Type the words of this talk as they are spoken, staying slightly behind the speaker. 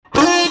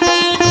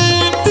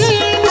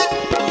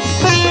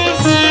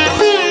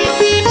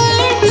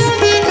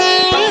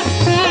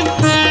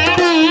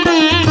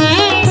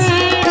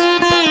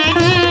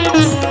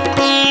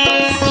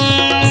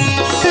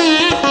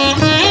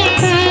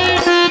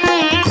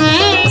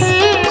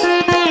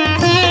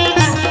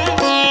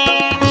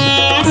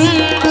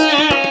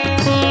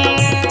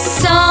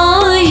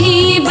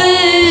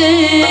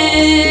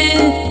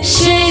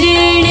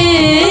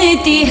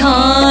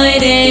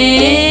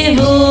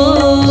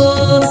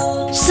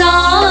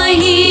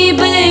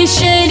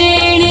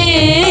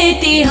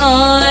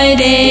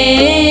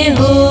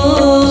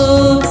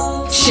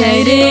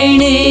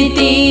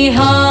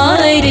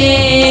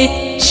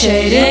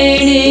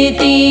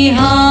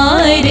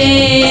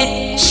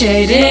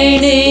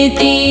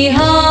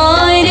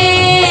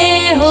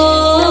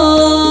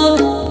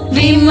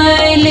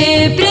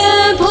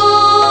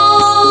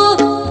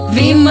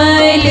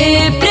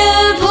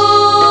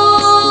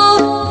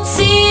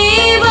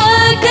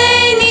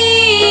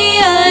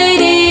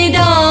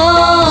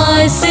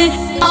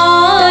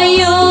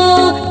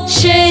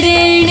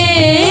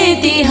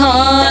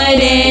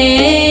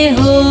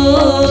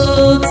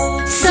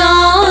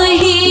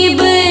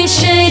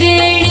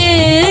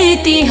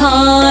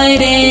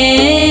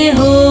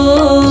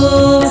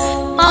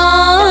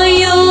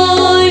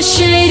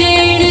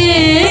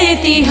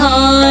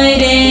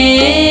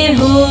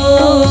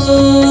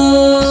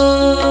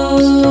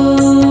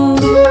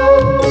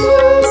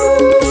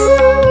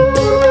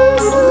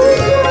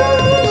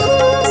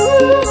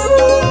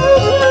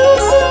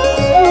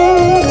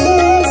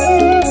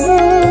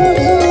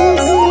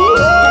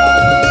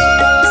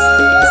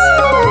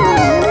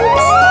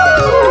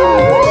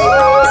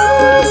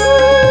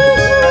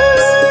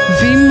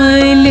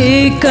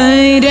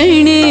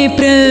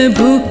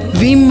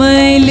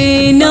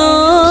विमलनाथ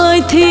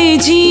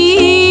जी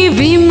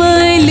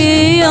विमल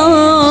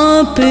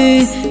आप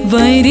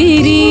वर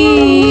रीत,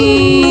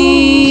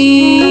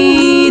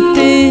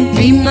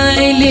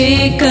 विमल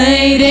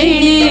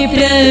करण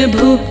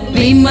प्रभु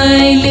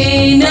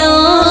विमलनाथ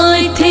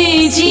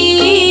जी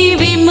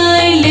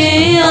विमल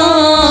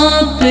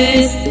आप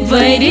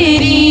वर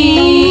रीत,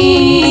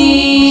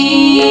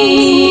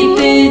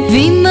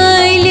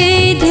 विमल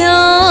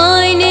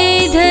ध्यान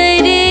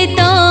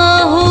धरता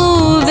हो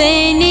वे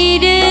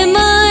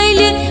निर्मल,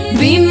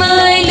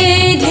 विमल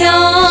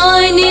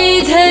ध्यान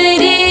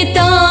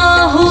धरता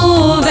हो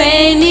वे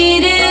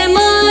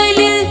निर्मल,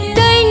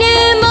 तन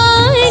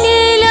मन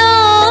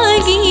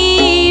लागी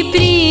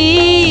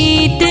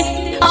प्रीत,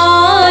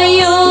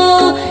 आयो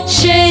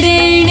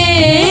शरण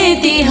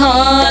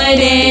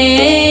तिहारे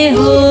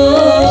हो,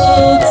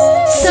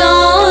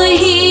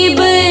 साहिब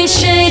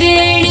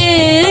शरण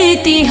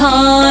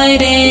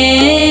तिहारे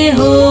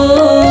हो,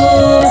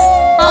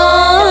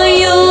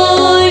 आयो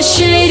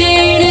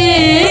शरण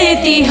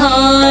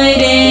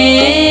तिहारे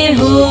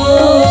हो।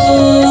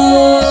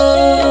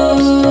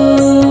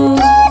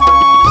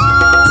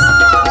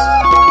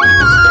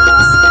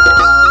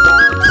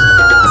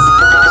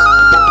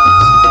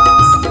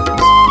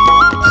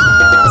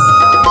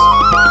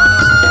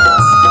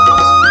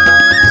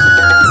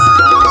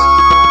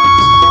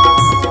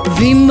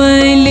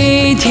 विमल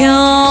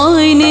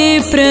ध्यान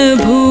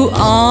प्रभु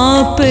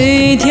आप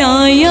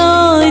ध्याया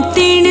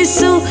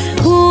तिणसु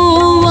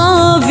हुआ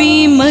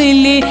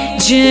विमल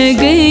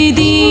जगदीश,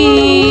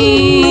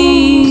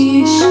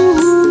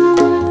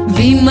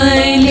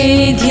 विमल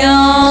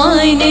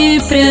ध्यान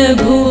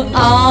प्रभु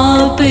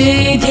आप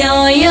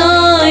ध्याया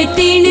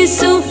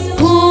तिणसु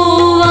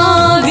हुआ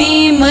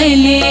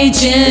विमल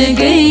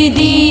जगदीश,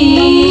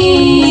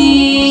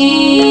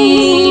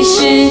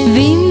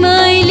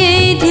 विमल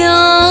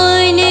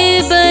ध्यान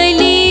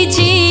बलि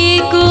जे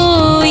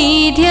कोई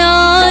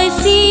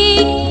ध्यासी,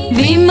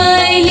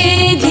 विमल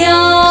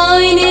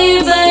ध्यान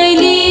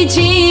बलि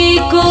जे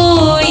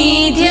कोई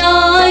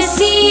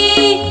ध्यासी,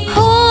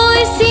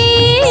 होसी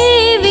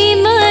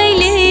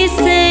विमल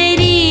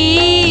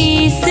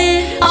सरीस,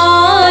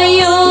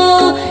 आयो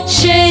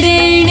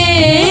शरण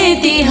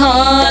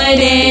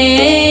तिहारे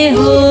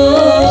हो,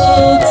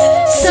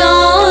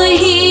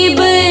 साहिब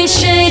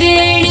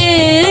शरण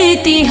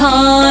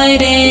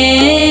तिहारे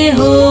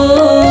हो,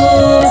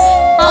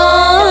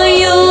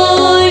 आयो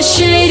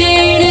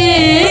शरण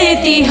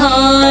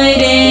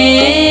तिहारे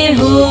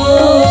हो।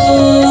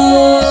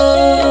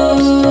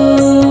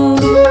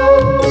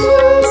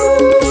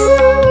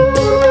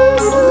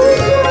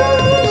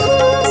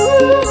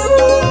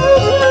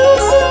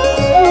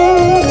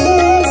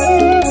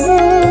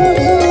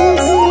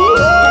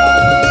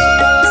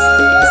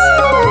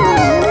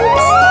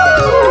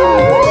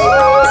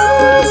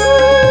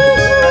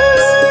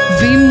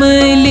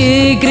 विमल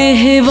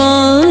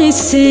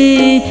गृहवास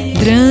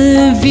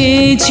द्रव्य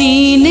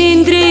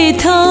जिनेन्द्र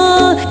था,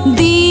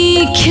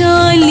 दीक्षा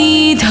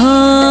लीधा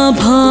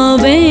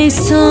भाव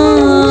साध,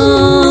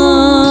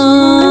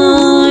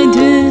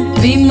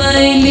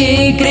 विमल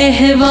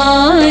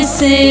गृहवास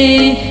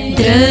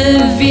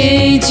द्रव्य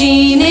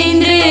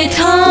जिनेन्द्र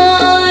था,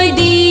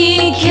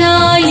 दीक्षा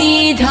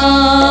लीधा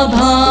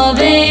भाव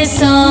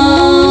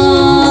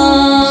साध,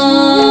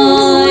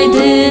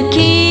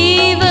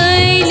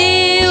 केवल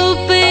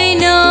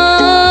उपना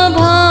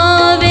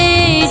भावे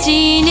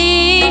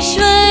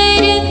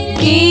जिनेश्वर,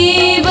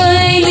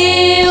 केवल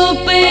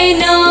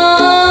उपना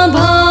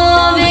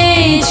भावे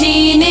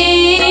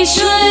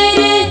जिनेश्वर,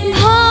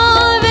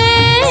 भावे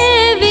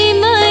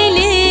विमल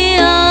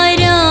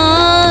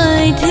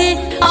आराध,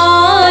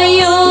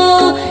 आयो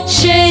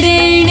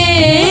शरण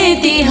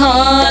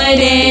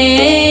तिहारे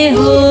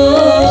हो,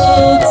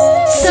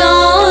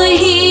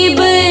 साहिब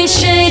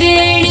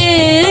शरण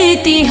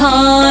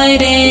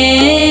तिहारे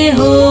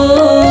हो,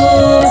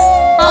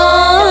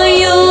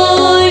 आयो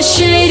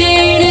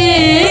शरण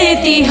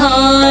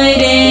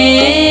तिहारे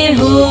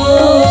हो।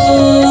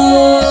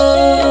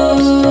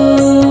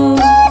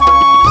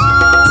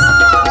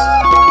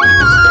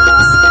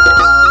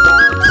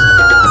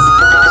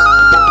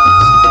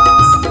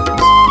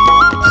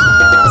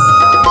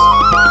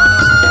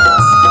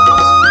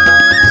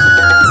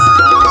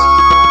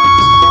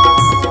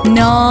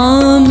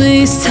 नाम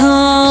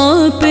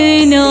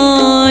स्थापना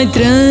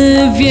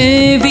द्रव्य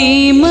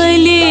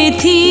विमल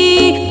थी,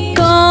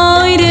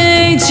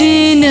 कारज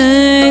न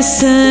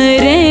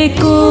सर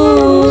कोय,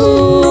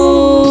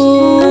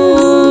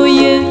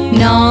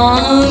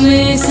 नाम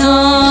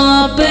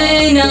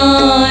स्थापना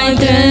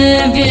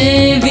द्रव्य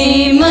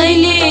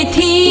विमल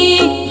थी,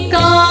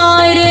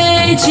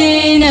 कारज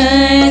न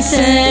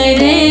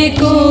सर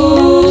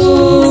कोय,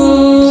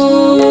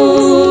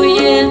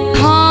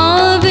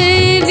 भाव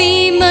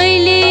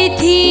विमल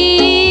थी,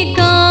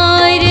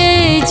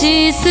 कारज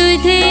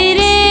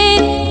सुधरे,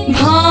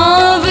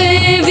 भाव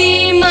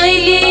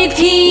विमल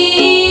थी,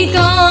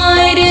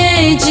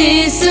 कारज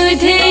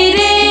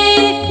सुधरे,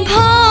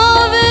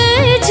 भाव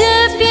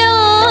जप्या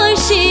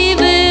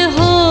शिव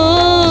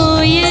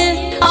होय,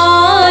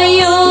 आयो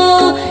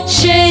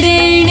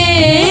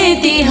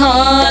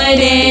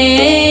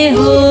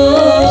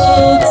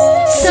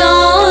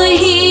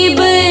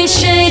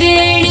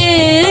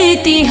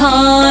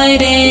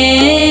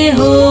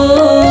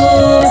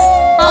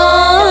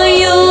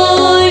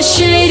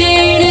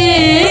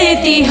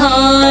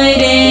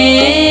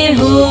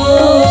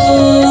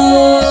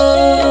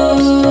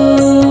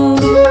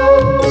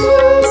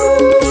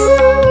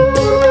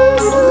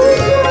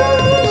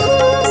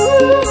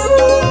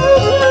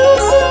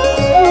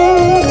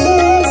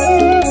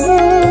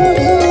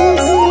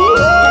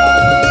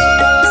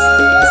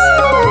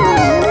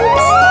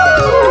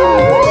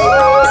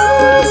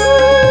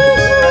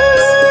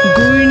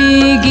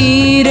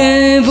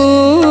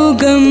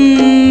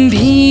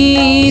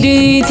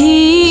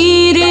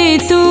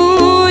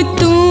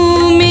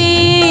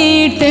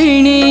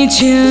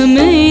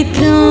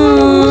जमत्रास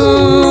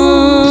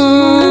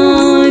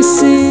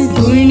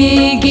गुण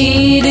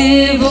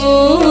गिरवो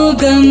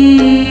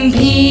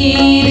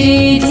गंभीर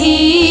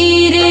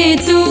धीर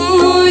तू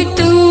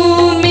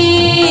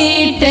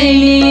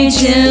मेटल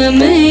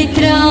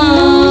जमत्रास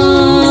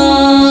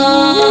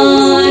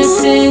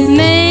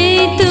मैं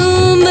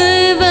तुम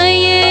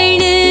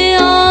वयण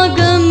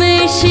आगम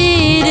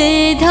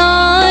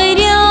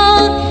शिरधार्या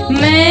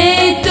मैं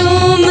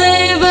तुम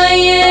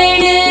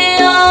वयण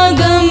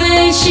आगम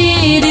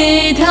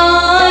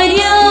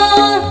शिरधार्या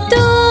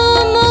तो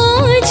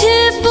मुझ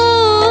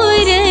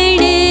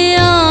पूर्ण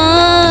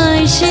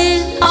आश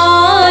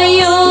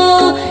आयो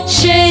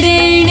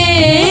शरण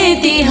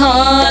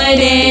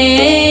तिहारे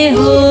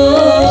हो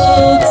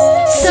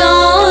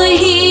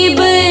साहिब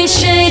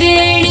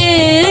शरण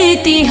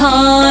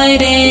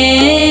तिहारे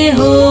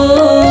हो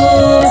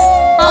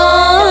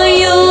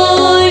आयो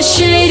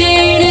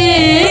शरण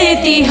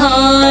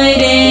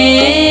तिहारे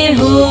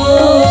हो।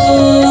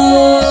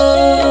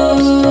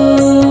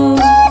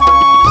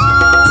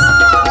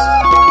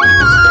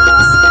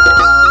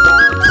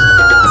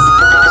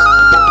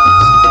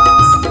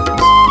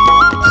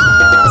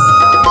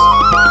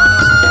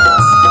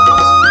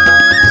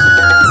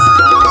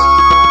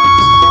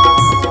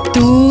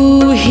 तू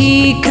ही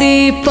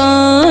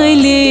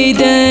कृपाल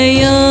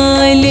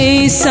दयाल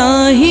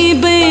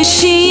साहिब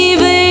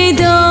शिवदायक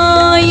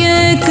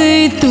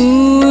तू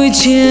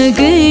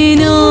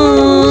जगन्नाथ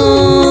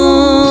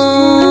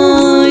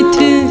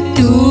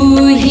तू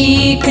ही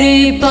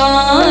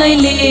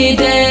कृपाल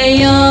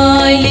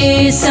दयाल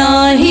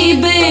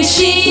साहिब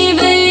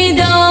शिवदायक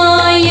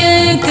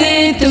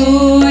तू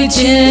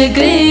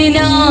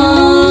जगन्नाथ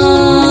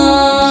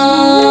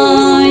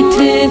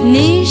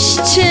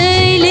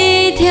निश्चल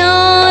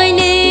ध्यान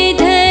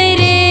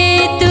धरे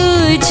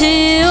तुझ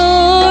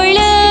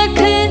ओळख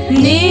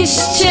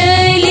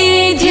निश्चल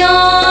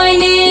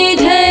ध्यान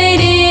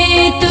धरे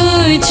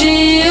तुझ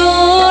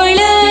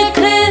ओळख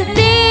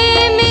ते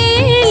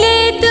मिल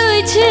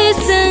तुझ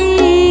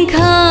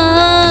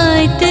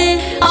संघात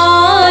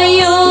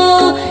आयो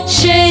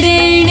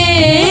शरण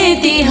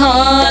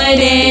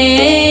तिहारे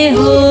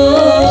हो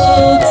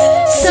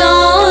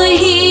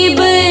साहिब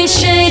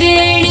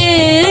शरण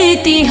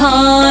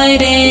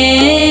तिहारे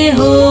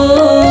हो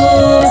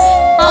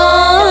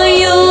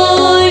आयो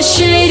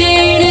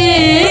शरण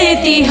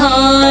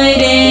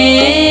तिहारे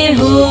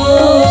हो।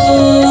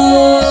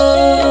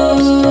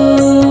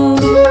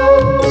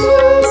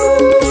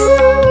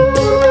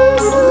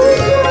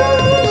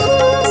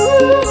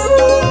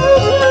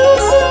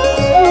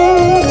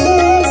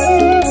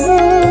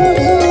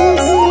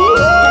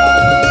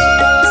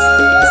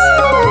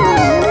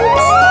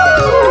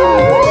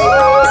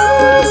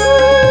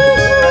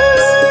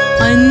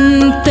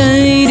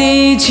 अंतर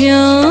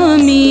जा